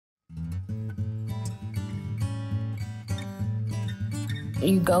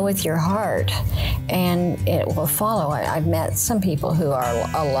you go with your heart and it will follow. I've met some people who are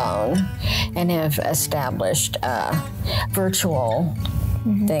alone and have established virtual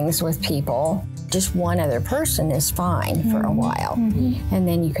things with people. Just one other person is fine for a while, and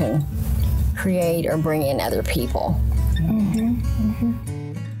then you can create or bring in other people.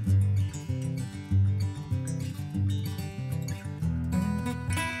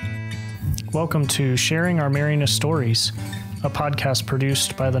 Welcome to Sharing Our Marianist Stories, a podcast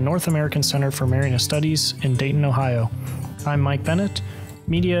produced by the North American Center for Marianist Studies in Dayton, Ohio. I'm Mike Bennett,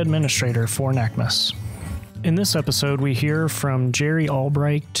 Media Administrator for NACMS. In this episode, we hear from Jeri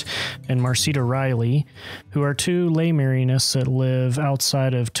Albright and Marceta Reilly, who are two lay Marianists that live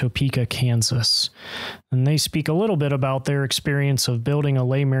outside of Topeka, Kansas. And they speak a little bit about their experience of building a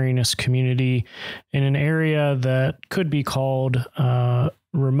lay Marianist community in an area that could be called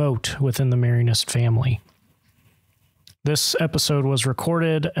remote within the Marianist family. This episode was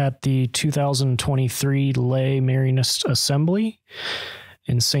recorded at the 2023 Lay Marianist Assembly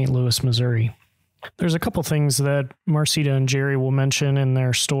in St. Louis, Missouri. There's a couple things that Marceta and Jeri will mention in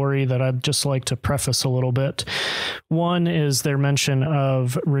their story that I'd just like to preface a little bit. One is their mention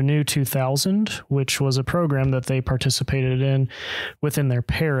of Renew 2000, which was a program that they participated in within their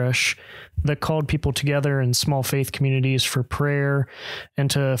parish that called people together in small faith communities for prayer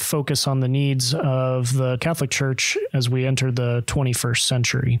and to focus on the needs of the Catholic Church as we enter the 21st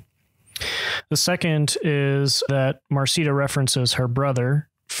century. The second is that Marceta references her brother,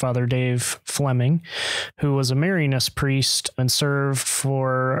 Father Dave Fleming, who was a Marianist priest and served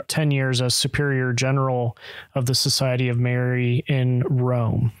for 10 years as Superior General of the Society of Mary in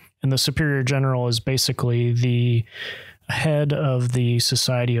Rome. And the Superior General is basically the head of the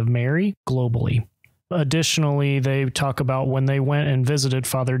Society of Mary globally. Additionally, they talk about when they went and visited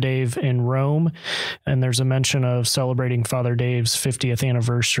Father Dave in Rome, and there's a mention of celebrating Father Dave's 50th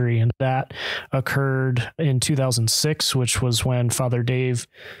anniversary, and that occurred in 2006, which was when Father Dave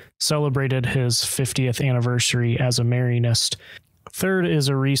celebrated his 50th anniversary as a Marianist. Third is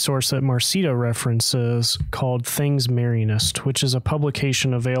a resource that Marceta references called Things Marianist, which is a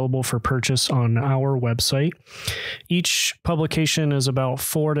publication available for purchase on our website. Each publication is about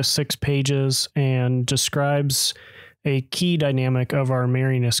 4 to 6 pages and describes a key dynamic of our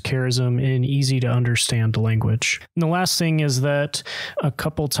Marianist charism in easy-to-understand language. And the last thing is that a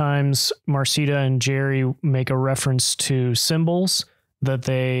couple times Marceta and Jeri make a reference to symbols that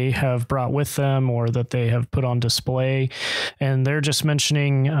they have brought with them or that they have put on display. And they're just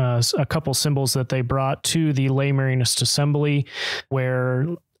mentioning a couple symbols that they brought to the Lay Marianist Assembly, where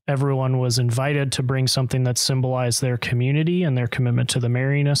everyone was invited to bring something that symbolized their community and their commitment to the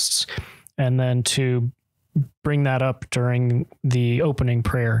Marianists, and then to bring that up during the opening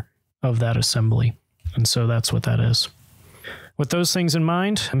prayer of that assembly. And so that's what that is. With those things in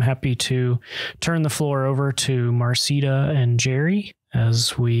mind, I'm happy to turn the floor over to Marceta and Jeri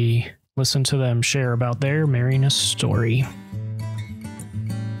as we listen to them share about their Marianist story.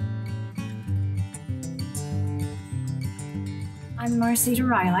 I'm Marceta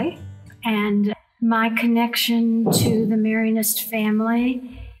Reilly, and my connection to the Marianist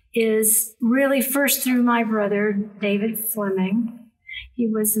family is really first through my brother, David Fleming. He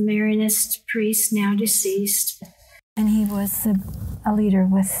was a Marianist priest, now deceased. And he was a leader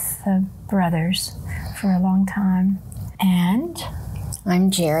with the brothers for a long time. And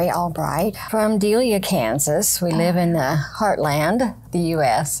I'm Jeri Albright from Delia, Kansas. We live in the heartland, the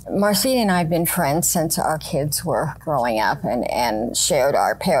U.S. Marceta and I have been friends since our kids were growing up and shared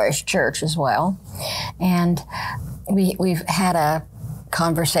our parish church as well. And we've had a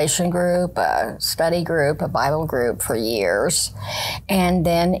conversation group, a study group, a Bible group for years. And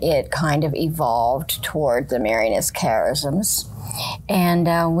then it kind of evolved toward the Marianist charisms.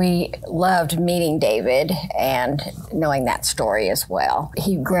 And we loved meeting David and knowing that story as well.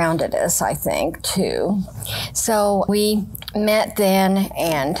 He grounded us, I think, too. So we met then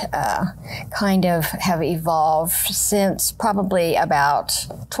and kind of have evolved since probably about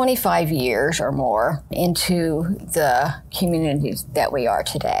 25 years or more into the communities that we are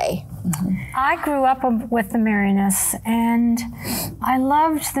today. I grew up with the Marianists, and I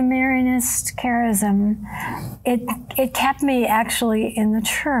loved the Marianist charism. It kept me actually in the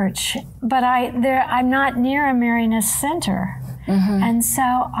church, but I'm not near a Marianist center, and so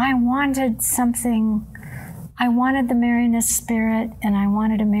I wanted something. I wanted the Marianist spirit, and I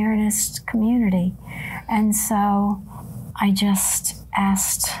wanted a Marianist community, and so I just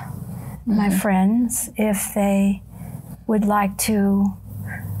asked my friends if they would like to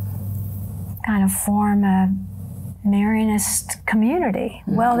kind of form a Marianist community.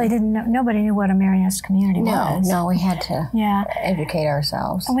 Well, they didn't know, nobody knew what a Marianist community was. No, we had to educate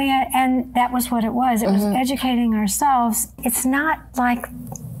ourselves. And that was what it was. It was educating ourselves. It's not like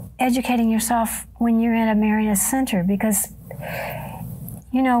educating yourself when you're at a Marianist center, because,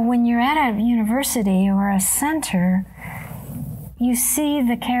 you know, when you're at a university or a center, you see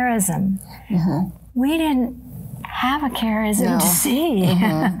the charism. We didn't have a charism to see.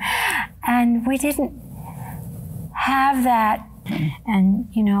 And we didn't have that. And,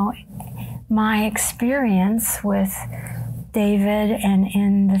 you know, my experience with David and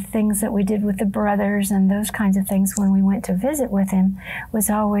in the things that we did with the brothers and those kinds of things when we went to visit with him was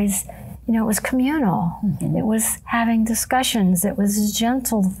always, you know, it was communal. It was having discussions. It was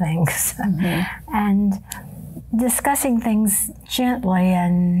gentle things and discussing things gently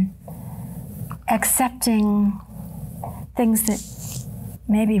and accepting things that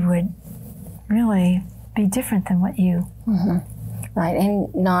maybe would really be different than what you... Right,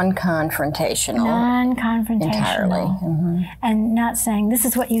 and non-confrontational. Non-confrontational. Entirely. And not saying, this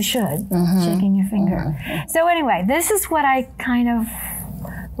is what you should, shaking your finger. So anyway, this is what I kind of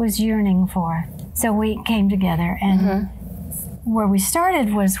was yearning for. So we came together, and where we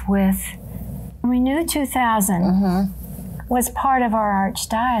started was with Renew 2000 was part of our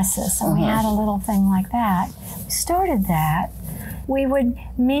archdiocese, and we had a little thing like that. We started that. We would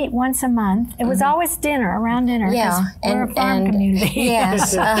meet once a month. It was always dinner, around dinner. Yeah, we're a farm community.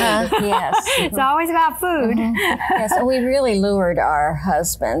 Yes, yes. It's always about food. Yes, and we really lured our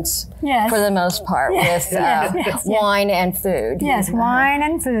husbands, for the most part, with wine and food. Yes, wine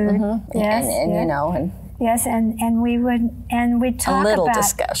and food. Yes, and you know, and yes, and we'd talk a little about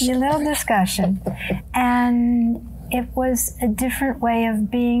discussion. A little discussion, and it was a different way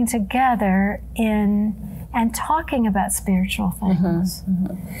of being together and talking about spiritual things.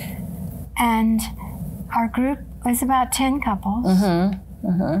 And our group was about 10 couples,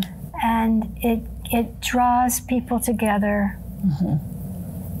 and it draws people together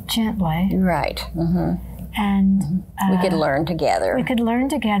gently. Right. And we could learn together. We could learn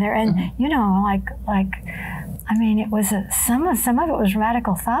together, and you know, like. I mean, it was some of it was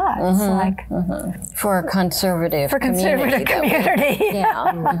radical thoughts, like for a conservative community.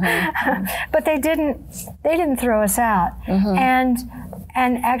 But they didn't throw us out, and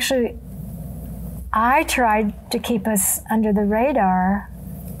actually, I tried to keep us under the radar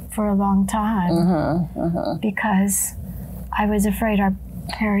for a long time because I was afraid our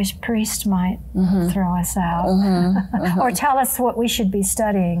parish priest might throw us out or tell us what we should be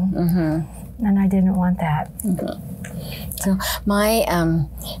studying. And I didn't want that. So my,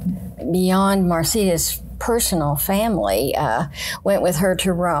 beyond Marceta's personal family, went with her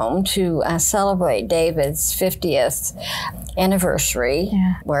to Rome to celebrate David's 50th anniversary,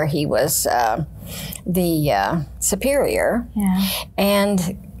 where he was the superior.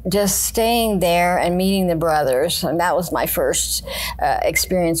 And just staying there and meeting the brothers, and that was my first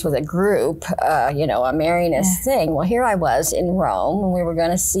experience with a group, you know, a Marianist thing. Well, here I was in Rome, and we were going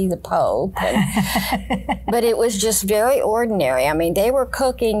to see the Pope, but it was just very ordinary. I mean, they were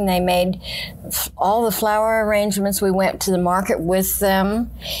cooking, they made all the flower arrangements. We went to the market with them,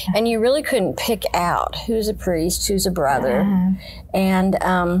 and you really couldn't pick out who's a priest, who's a brother, and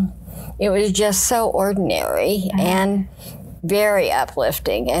it was just so ordinary and very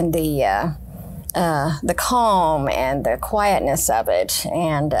uplifting, and the calm and the quietness of it,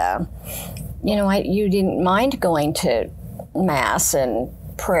 and you know, you didn't mind going to Mass and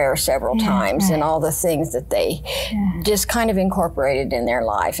prayer several times and all the things that they just kind of incorporated in their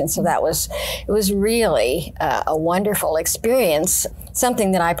life. And so it was really a wonderful experience,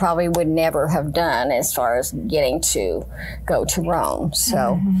 something that I probably would never have done as far as getting to go to Rome.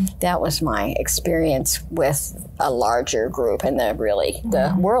 So that was my experience with a larger group and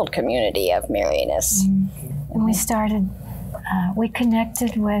the world community of Marianists. And we started, we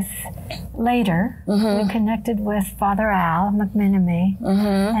connected with, later, we connected with Father Al McMenemy,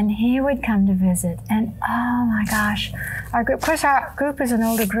 and he would come to visit. And oh my gosh, our group, of course our group is an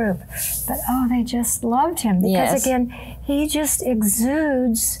older group, but they just loved him because again, he just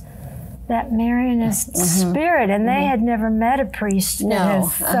exudes that Marianist spirit, and they had never met a priest that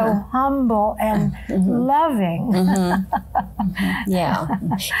is so humble and loving.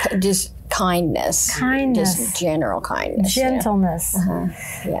 Just kindness, just general kindness, gentleness.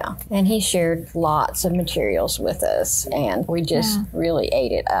 Yeah, and he shared lots of materials with us, and we just really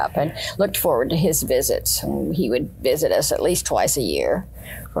ate it up and looked forward to his visits. He would visit us at least twice a year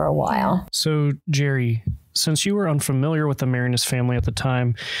for a while. So, Jeri, since you were unfamiliar with the Marianist family at the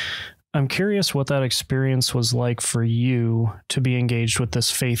time, I'm curious what that experience was like for you to be engaged with this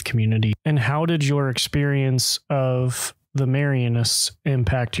faith community. And how did your experience of the Marianists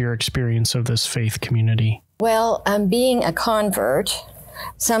impact your experience of this faith community? Well, being a convert,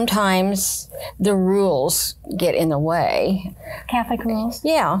 sometimes the rules get in the way. Catholic rules?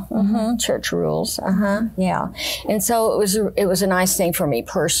 Yeah, church rules, yeah. And so it was a nice thing for me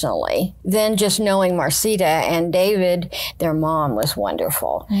personally. Then just knowing Marceta and David, their mom was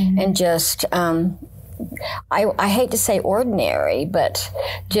wonderful. And just, I hate to say ordinary, but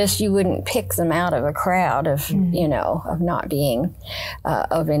just you wouldn't pick them out of a crowd of, you know, of not being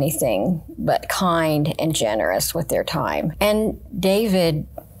of anything but kind and generous with their time. And David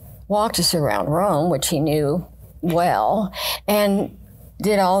walked us around Rome, which he knew well, and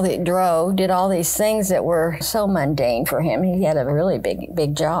did all these things that were so mundane for him. He had a really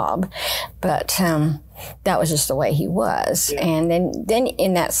big job, but that was just the way he was. Yeah. And then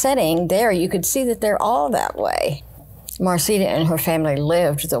in that setting there, you could see that they're all that way. Marceta and her family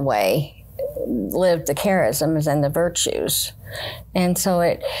lived the charisms and the virtues. And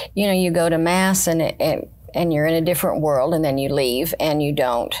so you go to Mass and you're in a different world, and then you leave and you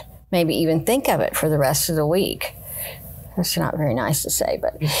don't maybe even think of it for the rest of the week. That's not very nice to say,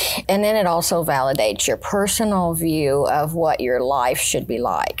 but, and then it also validates your personal view of what your life should be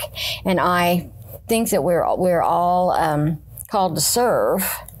like. And I think that we're all called to serve,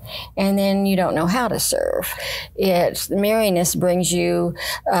 and then you don't know how to serve. The Marianist brings you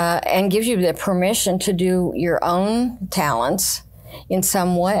and gives you the permission to do your own talents in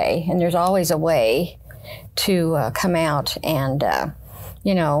some way, and there's always a way to come out and,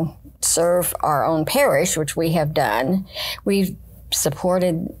 serve our own parish, which we have done. We've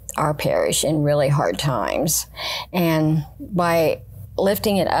supported our parish in really hard times. And by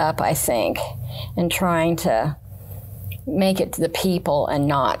lifting it up, I think, and trying to make it to the people and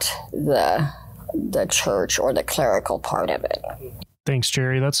not the church or the clerical part of it. Thanks,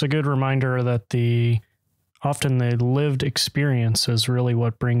 Jeri. That's a good reminder that often the lived experience is really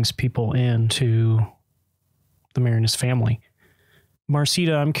what brings people into the Marianist family.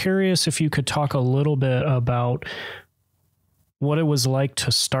 Marceta, I'm curious if you could talk a little bit about what it was like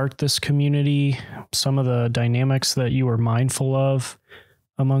to start this community, some of the dynamics that you were mindful of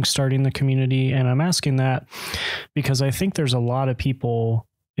among starting the community. And I'm asking that because I think there's a lot of people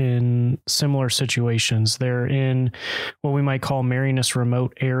in similar situations. They're in what we might call Marianist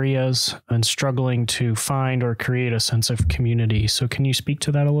remote areas and struggling to find or create a sense of community. So can you speak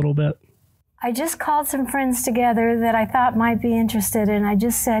to that a little bit? I just called some friends together that I thought might be interested, and I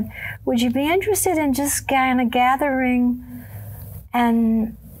just said, would you be interested in just kind of gathering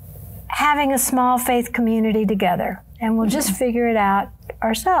and having a small faith community together, and we'll just figure it out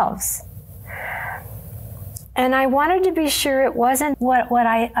ourselves. And I wanted to be sure it wasn't what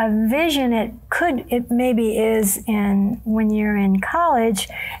I envision it maybe is when you're in college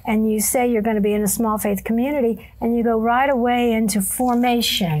and you say you're going to be in a small faith community and you go right away into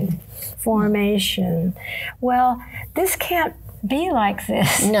formation. Well, this can't be like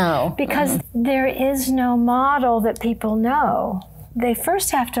this. No. Because there is no model that people know. They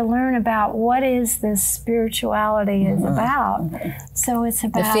first have to learn about what is this spirituality is about. So it's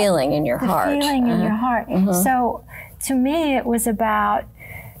about the feeling in your heart. The feeling in your heart. So to me, it was about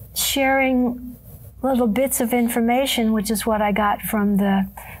sharing little bits of information, which is what I got from the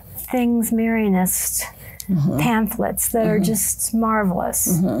Things Marianist pamphlets that are just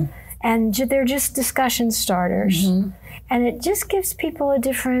marvelous. And they're just discussion starters. And it just gives people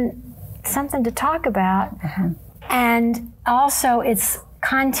something to talk about. And also it's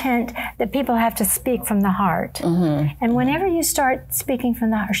content that people have to speak from the heart. And whenever you start speaking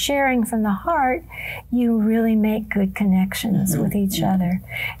from the heart, sharing from the heart, you really make good connections with each other.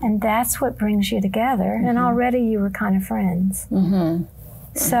 And that's what brings you together. And already you were kind of friends.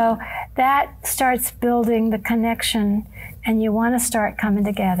 So that starts building the connection, and you want to start coming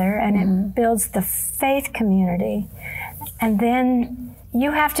together, and it builds the faith community. And then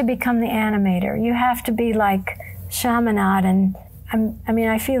you have to become the animator. You have to be like Chaminade, and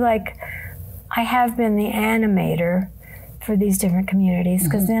I feel like I have been the animator for these different communities,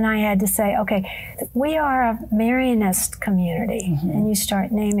 because then I had to say, okay, we are a Marianist community, and you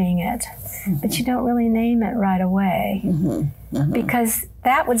start naming it, but you don't really name it right away, because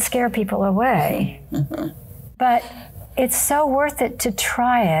that would scare people away. But it's so worth it to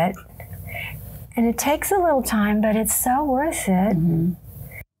try it, and it takes a little time, but it's so worth it.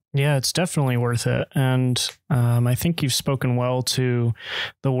 Yeah, it's definitely worth it. And I think you've spoken well to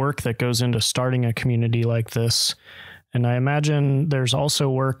the work that goes into starting a community like this. And I imagine there's also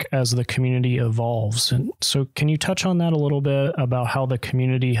work as the community evolves. And so can you touch on that a little bit about how the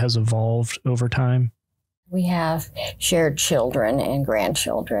community has evolved over time? We have shared children and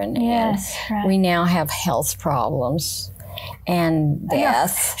grandchildren. Yes, and right. we now have health problems and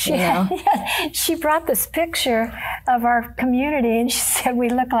death. She brought this picture of our community, and she said we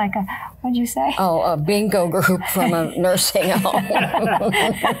look like what'd you say? Oh, a bingo group from a nursing home.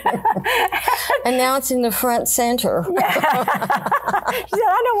 And now it's in the front center. She said,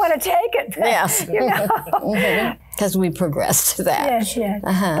 I don't want to take it back. Yes. Because we progressed to that. Yes.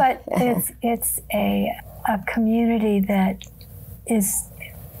 But it's a community that is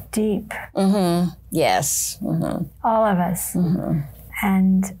deep. Yes. All of us.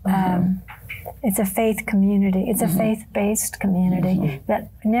 And it's a faith community. It's a faith-based community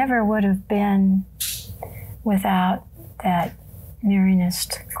that never would have been without that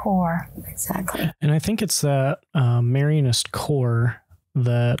Marianist core. Exactly. And I think it's that Marianist core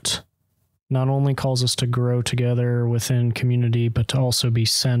that not only calls us to grow together within community, but to also be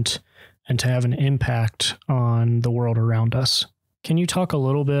sent and to have an impact on the world around us. Can you talk a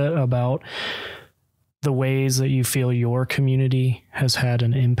little bit about the ways that you feel your community has had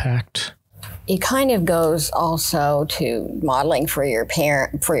an impact? It kind of goes also to modeling for your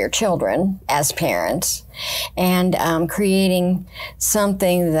children as parents, and creating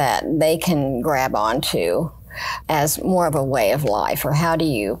something that they can grab onto as more of a way of life. Or what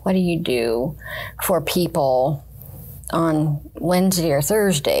do you do for people on Wednesday or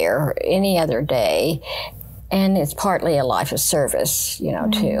Thursday or any other day? And it's partly a life of service,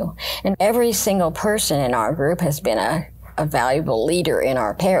 too. And every single person in our group has been a valuable leader in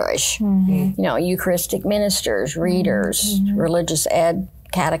our parish. Eucharistic ministers, readers, religious ed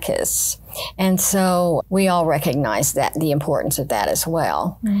catechists. And so we all recognize the importance of that as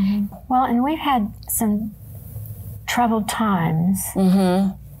well. Well, and we've had some troubled times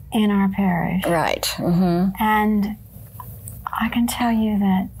in our parish. Right. And I can tell you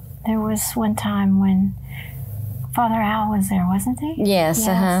that there was one time when Father Al was there, wasn't he? Yes.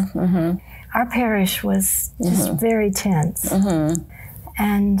 Our parish was just very tense.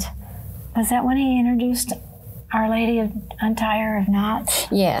 And was that when he introduced Our Lady of Untie Her of Knots?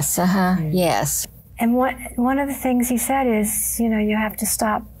 Yes. Yes. And one of the things he said is, you have to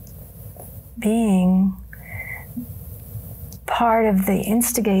stop being part of the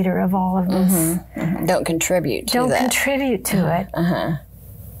instigator of all of this. Don't contribute to that. Don't contribute to it.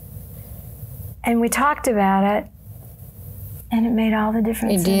 And we talked about it, and it made all the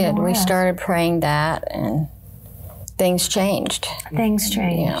difference. It did. In the world. We started praying that, and things changed. Things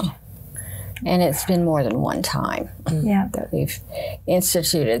changed. And it's been more than one time that we've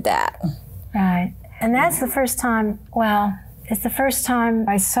instituted that. Right. And that's the first time, it's the first time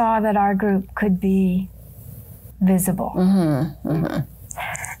I saw that our group could be visible.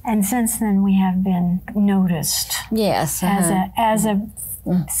 And since then we have been noticed. Yes. As a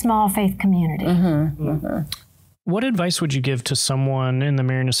small faith community. What advice would you give to someone in the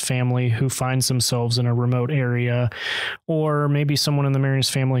Marianist family who finds themselves in a remote area, or maybe someone in the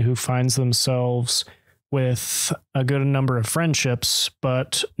Marianist family who finds themselves with a good number of friendships,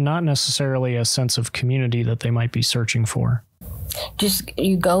 but not necessarily a sense of community that they might be searching for? Just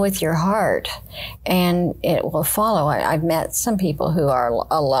you go with your heart and it will follow. I've met some people who are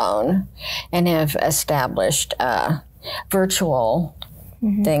alone and have established virtual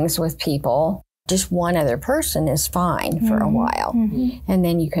things with people. Just one other person is fine for a while. And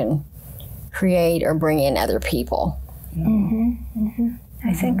then you can create or bring in other people.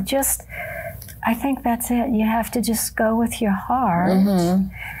 I think that's it. You have to just go with your heart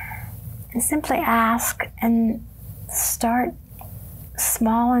and simply ask and start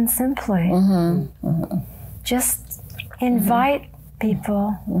small and simply. Just invite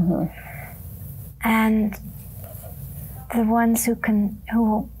people, and the ones who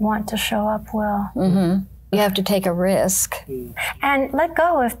want to show up will. You have to take a risk. And let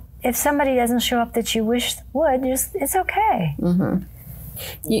go. If somebody doesn't show up that you wish would, it's okay.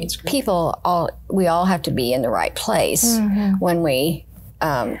 We all have to be in the right place when we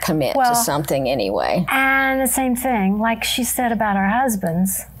commit to something anyway. And the same thing, like she said about our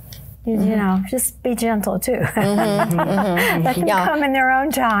husbands, just be gentle too. Let them come in their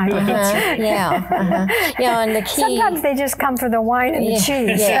own time. And the key. Sometimes they just come for the wine and the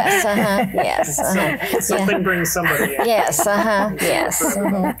cheese. Yes. Something brings somebody in. Yes.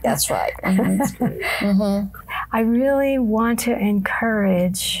 That's right. That's great. I really want to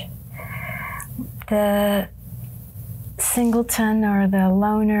encourage the singleton or the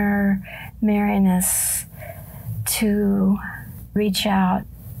loner Marianists to reach out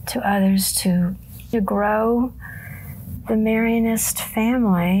to others to grow the Marianist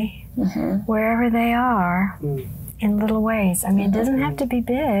family wherever they are in little ways. I mean, it doesn't have to be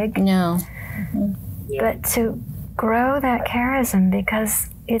big. No. But to grow that charism, because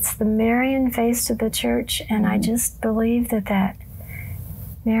it's the Marian face of the church, and I just believe that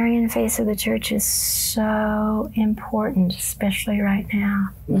Marian face of the church is so important, especially right now.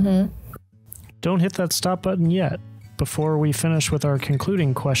 Don't hit that stop button yet. Before we finish with our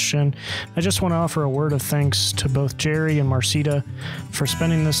concluding question, I just want to offer a word of thanks to both Jeri and Marceta for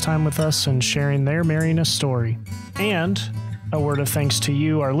spending this time with us and sharing their Marianist story. And a word of thanks to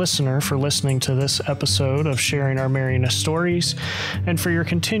you, our listener, for listening to this episode of Sharing Our Marianist Stories and for your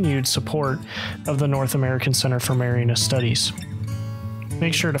continued support of the North American Center for Marianist Studies.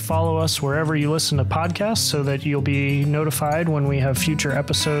 Make sure to follow us wherever you listen to podcasts so that you'll be notified when we have future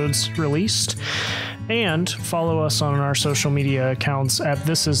episodes released. And follow us on our social media accounts at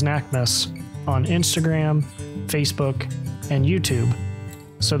This Is NACMS on Instagram, Facebook, and YouTube,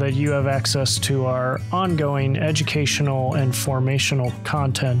 so that you have access to our ongoing educational and formational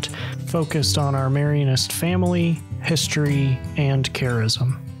content focused on our Marianist family, history, and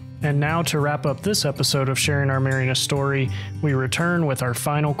charism. And now, to wrap up this episode of Sharing Our Marianist Story, we return with our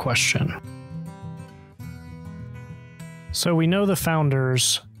final question. So we know the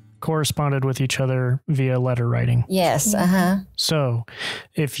founders corresponded with each other via letter writing. Yes, So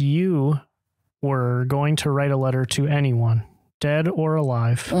if you were going to write a letter to anyone, dead or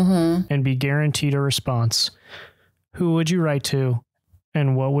alive, and be guaranteed a response, who would you write to,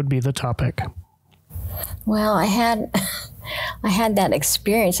 and what would be the topic? Well, I had that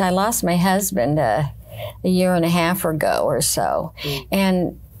experience. I lost my husband a year and a half ago or so.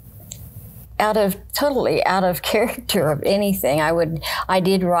 And totally out of character of anything, I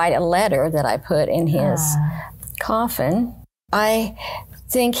did write a letter that I put in his coffin. I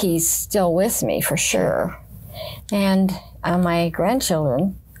think he's still with me for sure. And my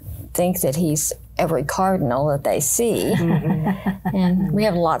grandchildren think that he's every cardinal that they see. And we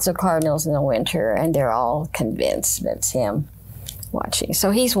have lots of cardinals in the winter, and they're all convinced that it's him watching. So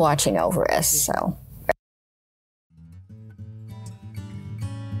he's watching over us. So